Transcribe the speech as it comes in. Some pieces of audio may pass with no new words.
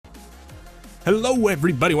Hello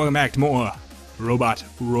everybody, welcome back to more Robot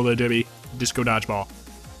Roller-Derby Disco Dodgeball.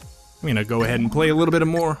 I'm gonna go ahead and play a little bit of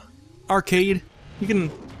more arcade. You can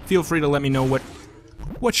feel free to let me know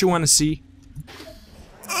what you want to see.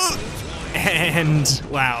 And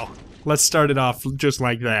wow, let's start it off just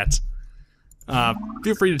like that.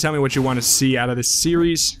 Feel free to tell me what you want to see out of this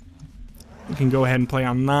series. You can go ahead and play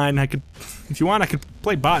online. If you want, I could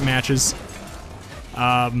play bot matches.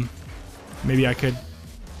 Maybe I could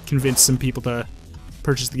convince some people to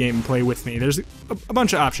purchase the game and play with me. There's a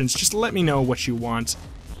bunch of options. Just let me know what you want.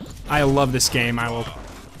 I love this game. I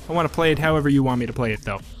want to play it however you want me to play it,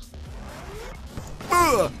 though.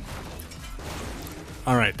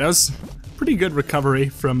 Alright, that was pretty good recovery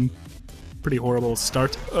from pretty horrible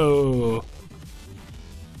start. Oh.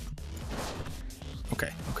 Okay.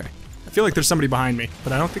 I feel like there's somebody behind me,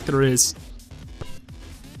 but I don't think there is.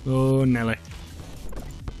 Oh, Nelly.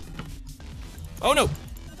 Oh, no!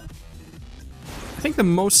 I think the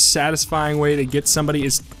most satisfying way to get somebody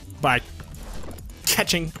is by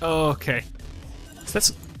catching. Oh, okay. So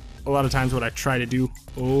that's a lot of times what I try to do.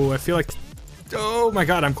 Oh, I feel like... Oh my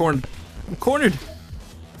god, I'm cornered. I'm cornered!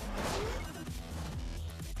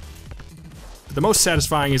 But the most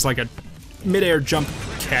satisfying is like a mid-air jump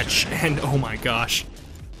catch, and oh my gosh.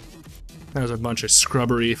 That was a bunch of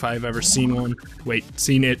scrubbery if I've ever seen one. Wait,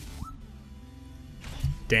 seen it.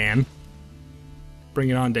 Dan. Bring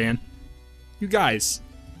it on, Dan. You guys,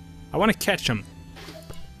 I want to catch him.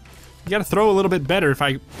 You gotta throw a little bit better if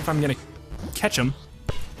I'm gonna catch him.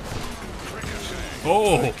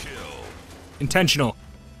 Oh, intentional.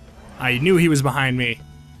 I knew he was behind me.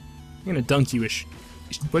 I'm gonna dunk you,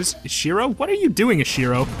 what is Ishiro? What are you doing,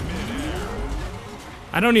 Ishiro?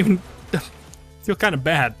 I don't even feel kind of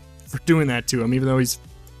bad for doing that to him, even though he's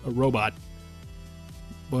a robot.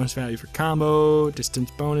 Bonus value for combo,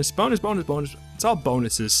 distance bonus, bonus. It's all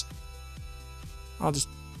bonuses. I'll just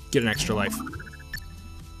get an extra life.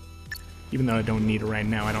 Even though I don't need it right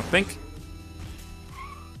now, I don't think.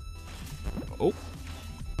 Oh.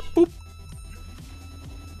 Boop.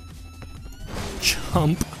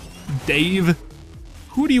 Chump. Dave.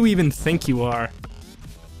 Who do you even think you are?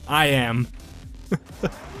 I am.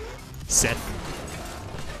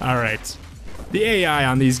 Seth. Alright. The AI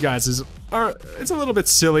on these guys it's a little bit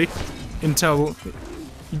silly until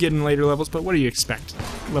you get in later levels, but what do you expect?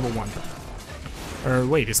 Level 1. Or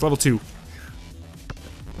wait, it's level 2.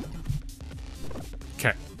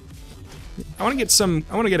 Okay. I want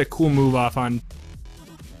to get a cool move off on...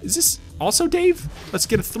 Is this also Dave? Let's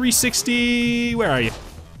get a 360... Where are you?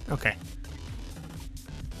 Okay.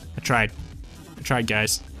 I tried,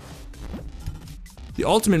 guys. The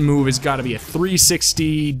ultimate move has got to be a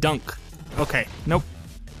 360 dunk. Okay, nope.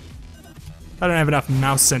 I don't have enough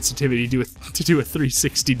mouse sensitivity to do a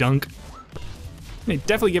 360 dunk. I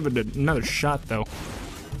definitely give it another shot, though.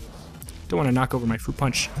 Don't want to knock over my fruit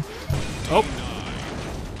punch. Oh!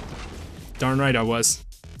 Darn right I was.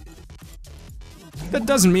 That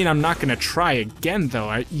doesn't mean I'm not gonna try again, though.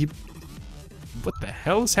 What the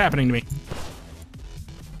hell is happening to me?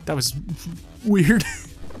 That was weird.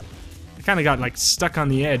 I kind of got, like, stuck on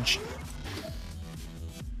the edge.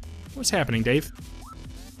 What's happening, Dave?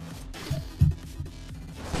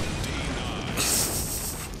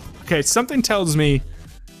 Okay, something tells me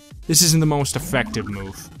this isn't the most effective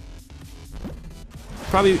move.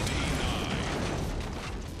 Probably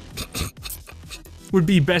would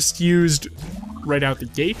be best used right out the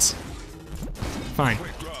gate. Fine.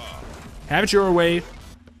 Have it your way.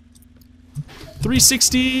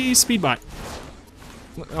 360 speedbot.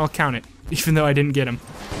 I'll count it, even though I didn't get him.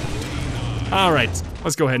 Alright,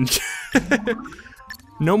 let's go ahead and...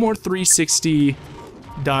 No more 360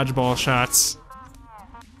 dodgeball shots.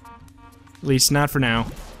 At least not for now.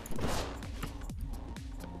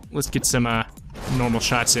 Let's get some normal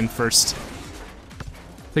shots in first.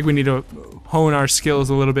 I think we need to hone our skills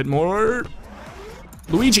a little bit more.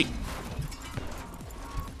 Luigi!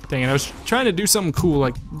 Dang it, I was trying to do something cool,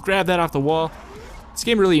 like grab that off the wall. This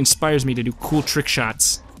game really inspires me to do cool trick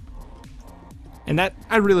shots. And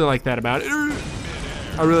I really like that about it.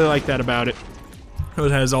 I really like that about it. It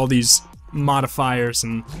has all these modifiers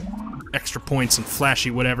and extra points and flashy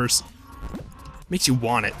whatevers. Makes you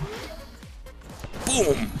want it.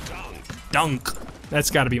 Boom! Dunk!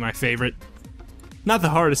 That's gotta be my favorite. Not the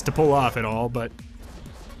hardest to pull off at all, but...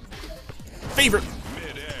 Favorite!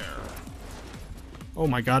 Oh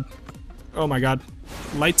my god. Oh my god.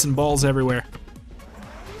 Lights and balls everywhere.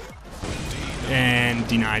 And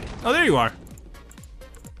denied. Oh, there you are.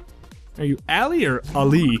 Are you Ali or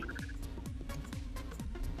Ali?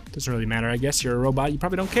 Doesn't really matter, I guess. You're a robot, you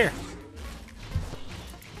probably don't care.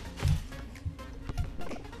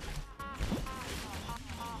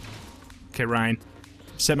 Okay, Ryan.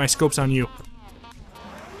 Set my scopes on you.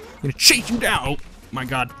 I'm gonna chase you down. Oh, my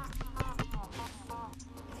God.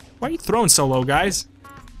 Why are you throwing so low, guys?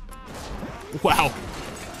 Wow.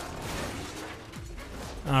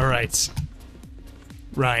 All right.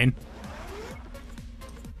 Ryan.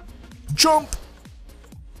 Jump!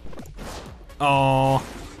 Oh.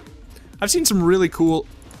 I've seen some really cool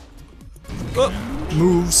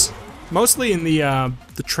moves. Mostly in the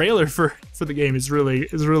trailer for the game is really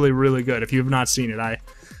good. If you have not seen it, I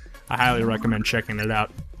highly recommend checking it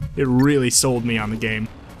out. It really sold me on the game.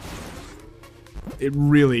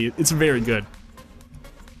 It's very good.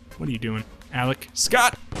 What are you doing, Alec?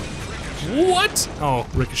 Scott! What? Oh,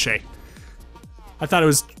 Ricochet. I thought it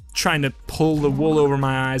was trying to pull the wool over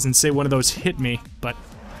my eyes and say one of those hit me, but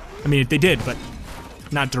I mean they did, but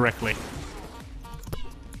not directly.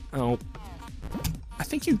 Oh, I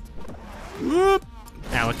think you. Whoop,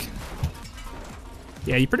 Alec.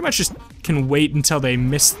 Yeah, you pretty much just can wait until they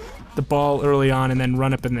miss the ball early on and then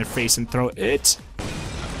run up in their face and throw it.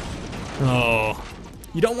 Oh,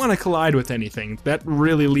 you don't want to collide with anything. That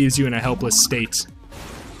really leaves you in a helpless state.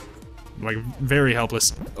 Like, very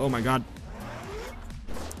helpless. Oh my God.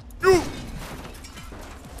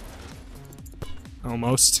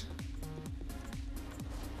 Almost.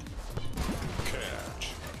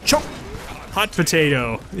 Chomp! Hot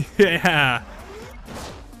potato. Yeah.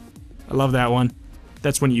 I love that one.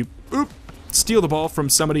 That's when you steal the ball from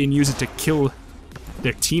somebody and use it to kill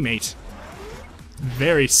their teammate.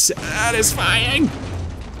 Very satisfying.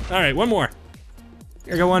 All right, one more.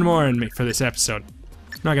 I got one more in me for this episode.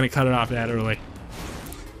 I'm not gonna cut it off that early.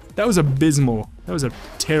 That was abysmal. That was a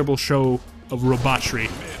terrible show of robotry.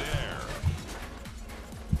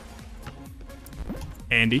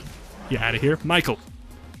 Andy, you out of here. Michael.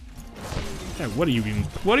 Hey, what are you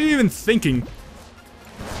even thinking?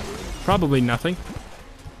 Probably nothing.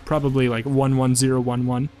 Probably like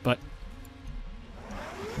 11011, but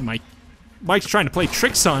Mike's trying to play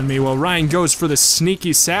tricks on me while Ryan goes for the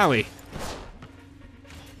sneaky Sally.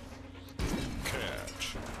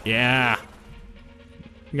 Catch. Yeah.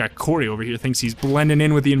 We got Corey over here, thinks he's blending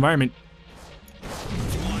in with the environment.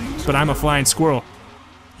 But I'm a flying squirrel.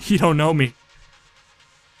 You don't know me.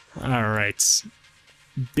 Alright.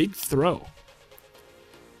 Big throw.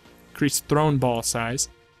 Increase thrown ball size.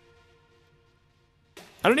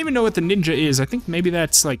 I don't even know what the ninja is. I think maybe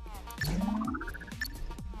that's like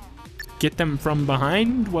get them from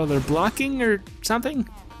behind while they're blocking or something.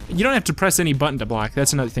 You don't have to press any button to block.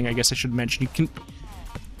 That's another thing I guess I should mention. You can.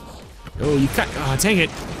 Oh, you can't. Oh, dang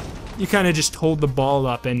it! You kind of just hold the ball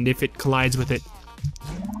up, and if it collides with it,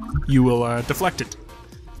 you will deflect it,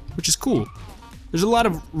 which is cool. There's a lot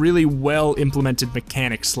of really well implemented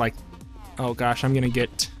mechanics. Like, oh gosh, I'm gonna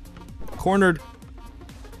get cornered.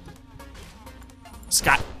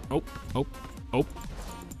 Scott. Oh, oh, oh.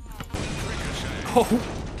 Oh,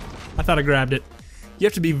 I thought I grabbed it. You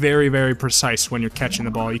have to be very, very precise when you're catching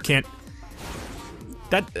the ball. You can't...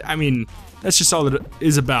 I mean, that's just all that it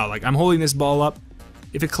is about. Like, I'm holding this ball up.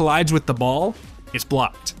 If it collides with the ball, it's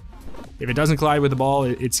blocked. If it doesn't collide with the ball,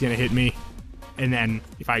 it's gonna hit me. And then,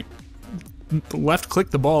 if I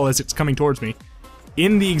left-click the ball as it's coming towards me,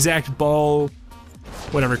 in the exact ball,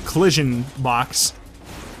 whatever, collision box,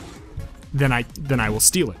 then I will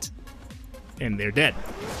steal it. And they're dead.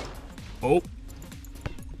 Oh.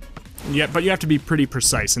 Yeah, but you have to be pretty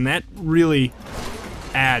precise, and that really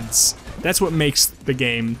adds... That's what makes the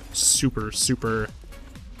game super, super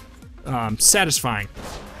satisfying.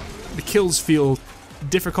 The kills feel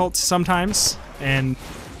difficult sometimes, and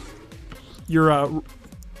you're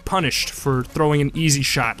punished for throwing an easy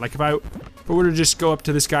shot. Like if I were to just go up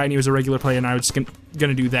to this guy and he was a regular player and I was just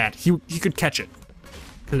gonna do that, he could catch it.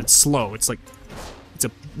 Because it's slow, it's a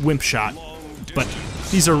wimp shot. But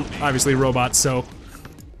these are obviously robots, so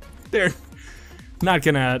they're not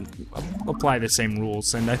gonna apply the same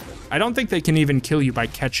rules, and I don't think they can even kill you by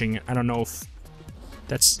catching. I don't know if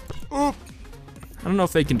that's... I don't know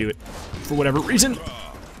if they can do it, for whatever reason.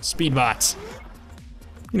 Speed bots.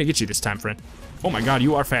 I'm gonna get you this time, friend. Oh my god,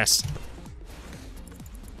 you are fast.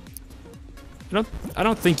 I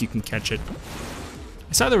don't think you can catch it.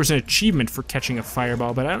 I saw there was an achievement for catching a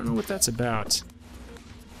fireball, but I don't know what that's about.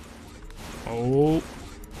 Oh.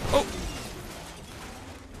 Oh!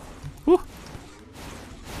 Whew.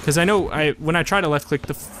 Because I know when I try to left click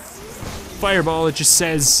the fireball, it just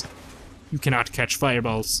says you cannot catch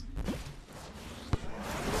fireballs.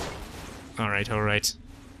 Alright, alright.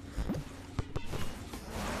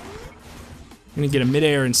 I'm gonna get a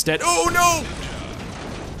midair instead. Oh no!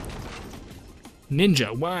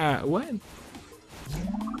 Ninja, why? What?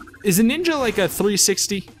 Is a ninja like a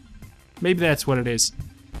 360? Maybe that's what it is.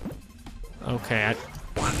 Okay,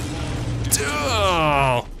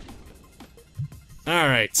 Oh!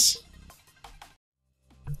 Alright.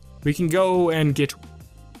 We can go and get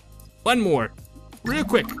one more. Real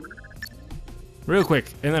quick. Real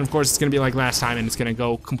quick. And then, of course, it's gonna be like last time, and it's gonna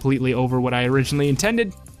go completely over what I originally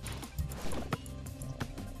intended.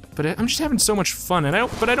 But I'm just having so much fun, and I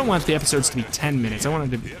don't want the episodes to be 10 minutes. I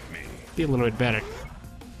want it to be a little bit better.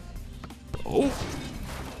 Oh.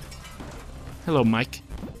 Hello, Mike.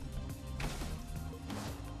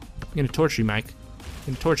 I'm gonna torture you, Mike.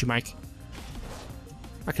 I'm gonna torture you, Mike.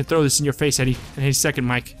 I can throw this in your face at any second,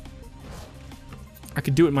 Mike. I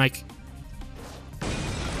could do it, Mike.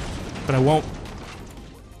 But I won't.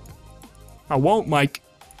 I won't, Mike.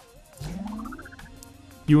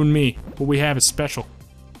 You and me, what we have is special.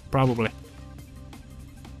 Probably.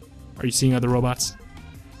 Are you seeing other robots?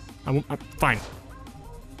 I'm fine.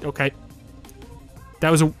 Okay.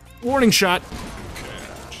 That was a warning shot.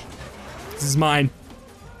 This is mine.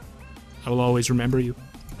 I will always remember you.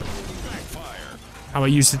 How I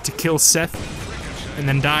used it to kill Seth, and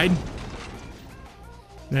then died.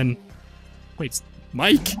 Then, wait,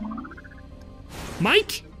 Mike?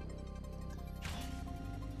 Mike?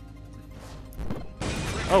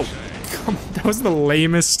 Oh, come on, that was the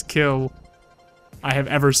lamest kill I have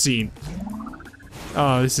ever seen.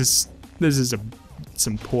 Oh, this is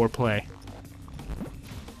some poor play.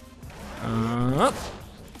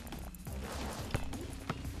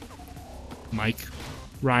 Mike,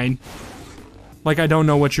 Ryan, like I don't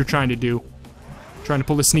know what you're trying to do. Trying to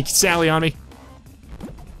pull a sneaky Sally on me.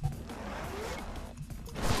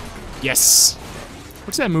 Yes.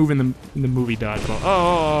 What's that move in the movie Dodgeball?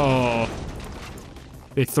 Oh,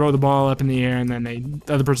 they throw the ball up in the air, and then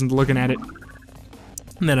the other person's looking at it,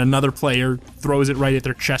 and then another player throws it right at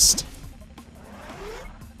their chest.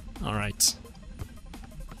 All right.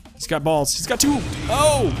 He's got balls. He's got two.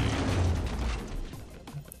 Oh.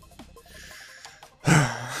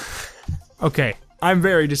 Okay, I'm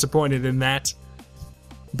very disappointed in that.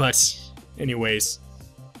 But, anyways,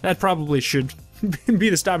 that probably should be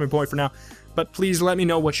the stopping point for now. But please let me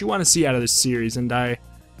know what you want to see out of this series, and I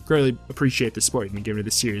greatly appreciate the support you've been giving to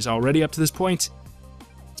this series already up to this point.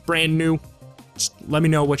 It's brand new. Just let me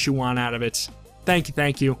know what you want out of it. Thank you,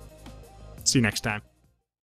 thank you. See you next time.